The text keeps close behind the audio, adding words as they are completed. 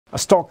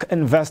Stock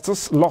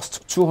investors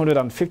lost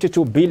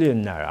 252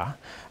 billion naira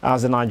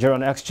as the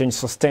Nigerian exchange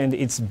sustained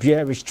its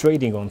bearish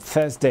trading on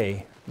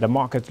Thursday. The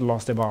market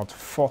lost about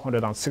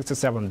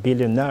 467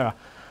 billion naira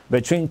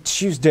between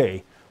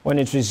Tuesday, when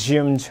it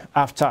resumed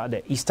after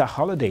the Easter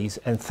holidays,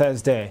 and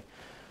Thursday.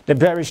 The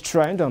bearish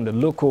trend on the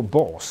local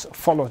bourse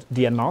followed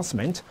the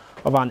announcement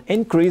of an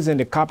increase in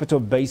the capital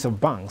base of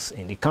banks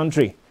in the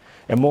country,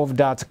 a move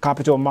that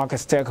capital market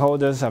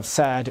stakeholders have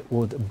said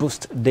would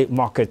boost the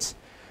markets.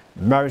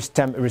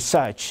 Maritime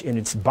Research, in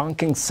its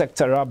banking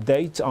sector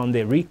update on the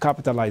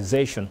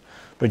recapitalization,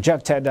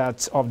 projected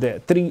that of the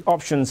three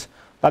options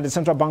that the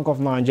Central Bank of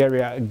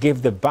Nigeria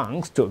gave the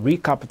banks to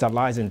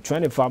recapitalize in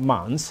 25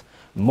 months,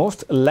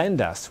 most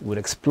lenders would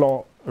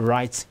explore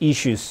rights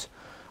issues.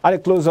 At the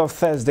close of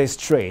Thursday's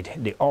trade,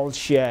 the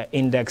all-share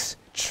index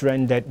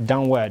trended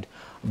downward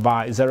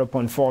by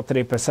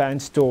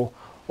 0.43% to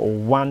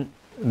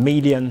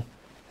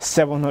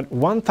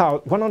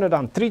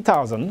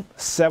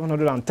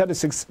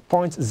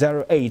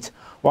 103,736.08,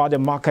 while the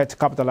market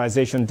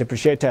capitalization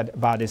depreciated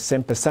by the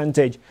same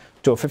percentage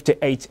to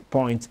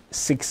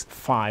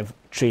 58.65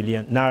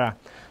 trillion naira.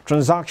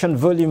 Transaction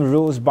volume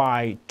rose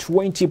by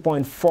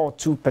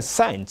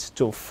 20.42%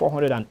 to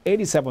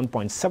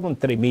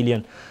 487.73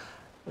 million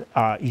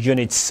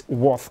units,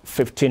 worth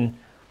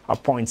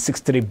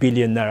 15.63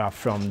 billion naira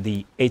from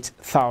the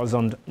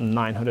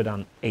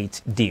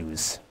 8,908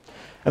 deals.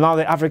 And now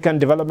the African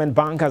Development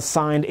Bank has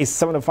signed a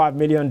 $75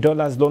 million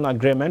loan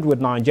agreement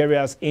with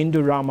Nigeria's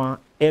Indorama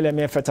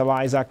LMA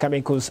Fertilizer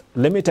Chemicals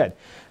Limited.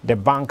 The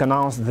bank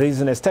announced this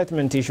in a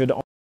statement issued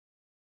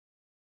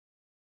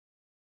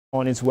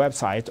on its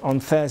website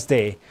on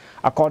Thursday.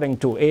 According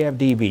to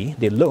AFDB,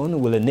 the loan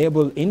will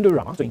enable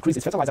Indorama to increase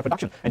its fertilizer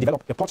production and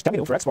develop a port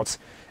terminal for exports.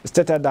 It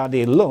stated that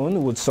the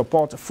loan would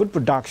support food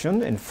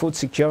production and food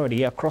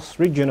security across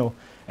regional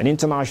and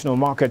international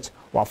markets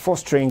while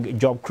fostering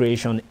job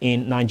creation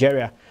in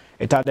Nigeria.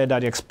 It added that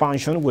the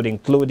expansion would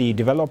include the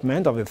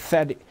development of a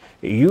third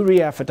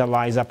urea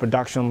fertilizer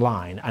production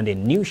line and a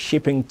new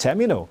shipping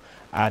terminal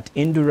at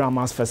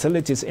Indorama's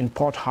facilities in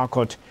Port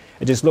Harcourt.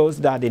 It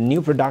disclosed that the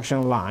new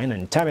production line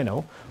and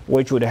terminal,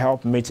 which would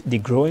help meet the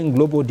growing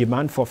global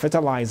demand for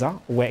fertilizer,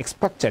 were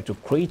expected to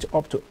create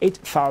up to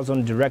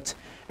 8,000 direct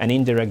and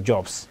indirect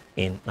jobs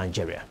in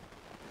Nigeria.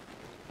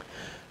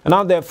 And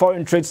now the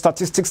foreign trade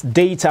statistics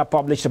data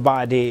published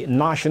by the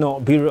National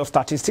Bureau of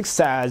Statistics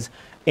says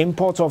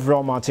imports of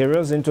raw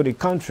materials into the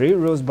country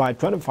rose by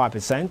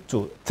 25%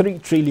 to 3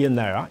 trillion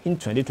naira in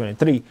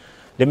 2023.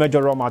 The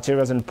major raw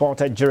materials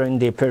imported during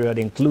the period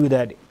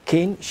included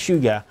cane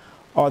sugar,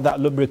 other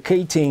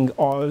lubricating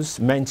oils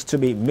meant to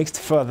be mixed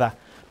further,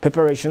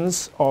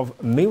 preparations of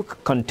milk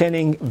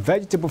containing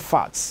vegetable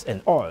fats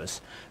and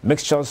oils,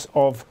 mixtures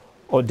of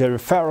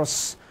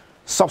odoriferous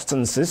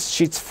substances,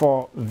 sheets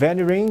for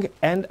veneering,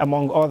 and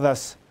among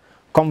others.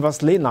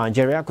 Conversely,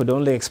 Nigeria could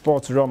only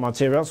export raw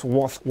materials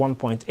worth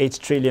 1.8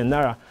 trillion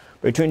naira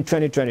between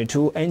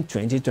 2022 and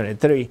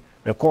 2023,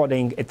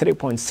 recording a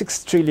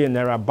 3.6 trillion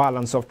naira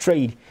balance of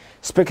trade.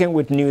 Speaking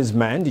with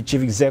newsmen, the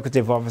chief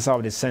executive officer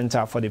of the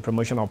Center for the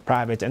Promotion of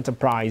Private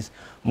Enterprise,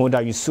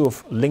 Muda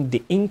Yusuf, linked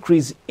the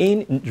increase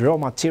in raw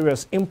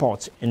materials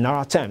imports in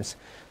naira terms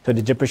to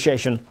the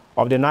depreciation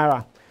of the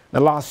naira. The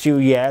last few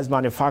years,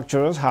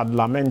 manufacturers had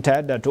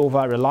lamented that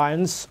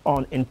over-reliance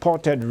on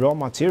imported raw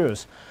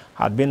materials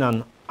had been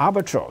an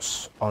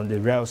albatross on the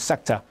real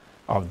sector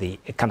of the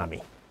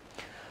economy.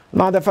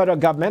 Now, the federal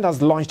government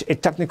has launched a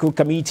technical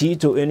committee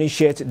to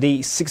initiate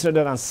the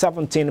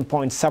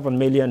 $617.7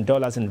 million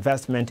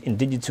investment in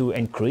digital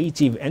and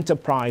creative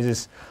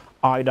enterprises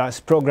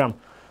iDice program.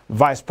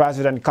 Vice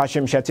President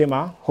Kashim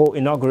Shettima, who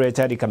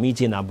inaugurated the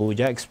committee in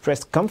Abuja,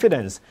 expressed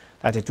confidence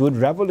that it would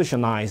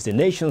revolutionize the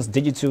nation's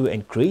digital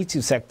and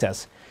creative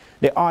sectors.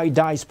 The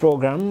iDice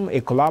program,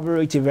 a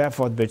collaborative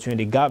effort between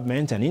the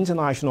government and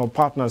international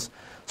partners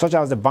such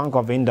as the Bank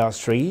of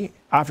Industry,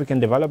 African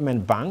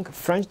Development Bank,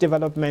 French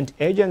Development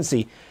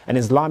Agency, and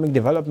Islamic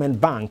Development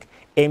Bank,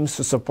 aims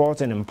to support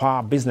and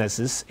empower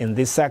businesses in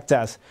these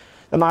sectors.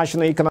 The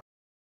National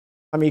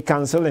Economic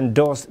Council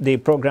endorsed the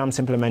program's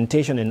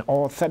implementation in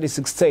all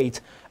 36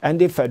 states and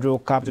the Federal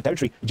Capital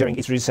Territory during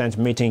its recent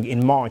meeting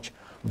in March.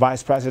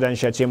 Vice President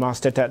Shettima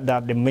stated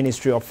that the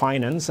Ministry of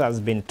Finance has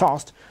been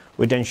tasked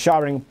with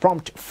ensuring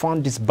prompt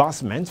fund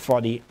disbursement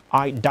for the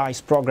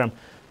iDice program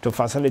to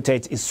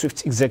facilitate its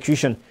swift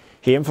execution.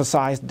 He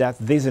emphasized that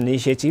this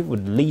initiative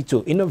would lead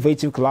to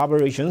innovative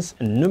collaborations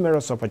and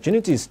numerous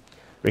opportunities,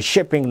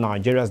 reshaping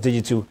Nigeria's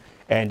digital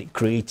and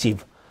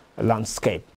creative landscape.